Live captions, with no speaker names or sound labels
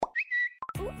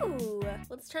Ooh,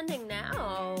 what's trending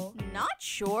now? Not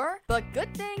sure, but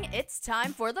good thing it's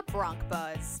time for the Bronc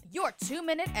Buzz, your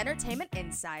 2-minute entertainment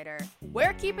insider.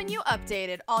 We're keeping you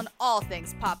updated on all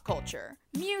things pop culture.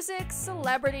 Music,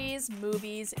 celebrities,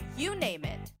 movies, you name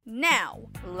it. Now,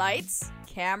 lights,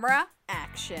 camera,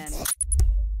 action.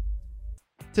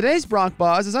 Today's Bronc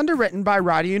Buzz is underwritten by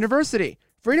Rider University.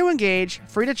 Free to engage,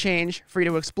 free to change, free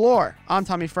to explore. I'm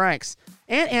Tommy Franks.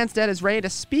 Ant Anstead is ready to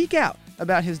speak out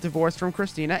about his divorce from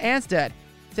Christina Anstead.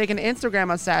 Taking to Instagram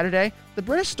on Saturday, the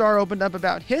British star opened up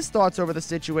about his thoughts over the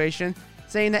situation,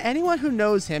 saying that anyone who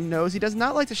knows him knows he does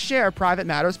not like to share private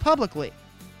matters publicly.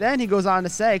 Then he goes on to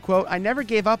say, quote, "I never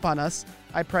gave up on us.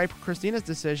 I pray Christina's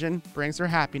decision brings her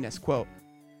happiness," quote.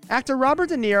 Actor Robert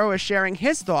De Niro is sharing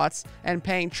his thoughts and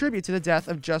paying tribute to the death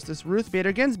of Justice Ruth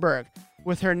Bader Ginsburg,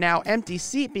 with her now empty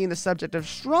seat being the subject of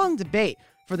strong debate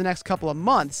for the next couple of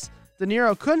months. De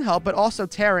Niro couldn't help but also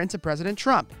tear into President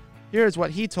Trump. Here's what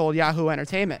he told Yahoo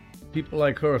Entertainment. People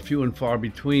like her are few and far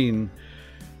between,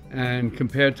 and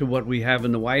compared to what we have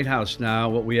in the White House now,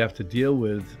 what we have to deal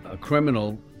with, a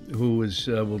criminal who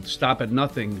will stop at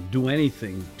nothing, do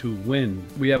anything to win.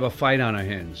 We have a fight on our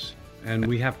hands, and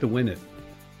we have to win it.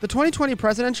 The 2020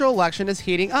 presidential election is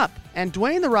heating up, and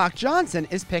Dwayne "The Rock" Johnson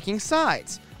is picking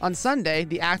sides. On Sunday,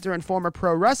 the actor and former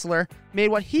pro wrestler made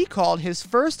what he called his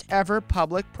first ever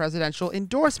public presidential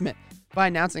endorsement by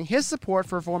announcing his support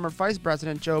for former Vice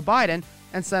President Joe Biden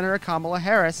and Senator Kamala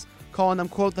Harris, calling them,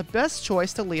 quote, "the best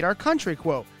choice to lead our country,"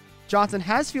 quote. Johnson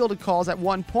has fielded calls at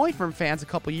one point from fans a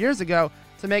couple years ago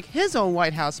to make his own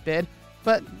White House bid,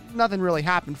 but nothing really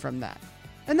happened from that.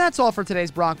 And that's all for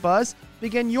today's Bronc Buzz.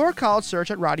 Begin your college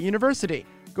search at Rider University.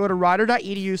 Go to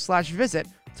rider.edu/visit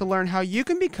to learn how you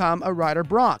can become a Rider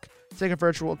Bronc. Take a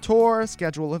virtual tour,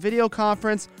 schedule a video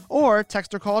conference, or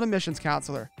text or call an admissions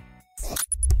counselor.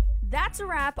 That's a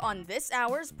wrap on this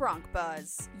hour's Bronc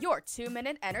Buzz, your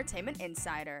 2-minute entertainment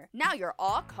insider. Now you're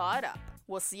all caught up.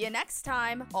 We'll see you next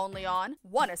time, only on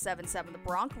 107.7 The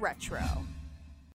Bronc Retro.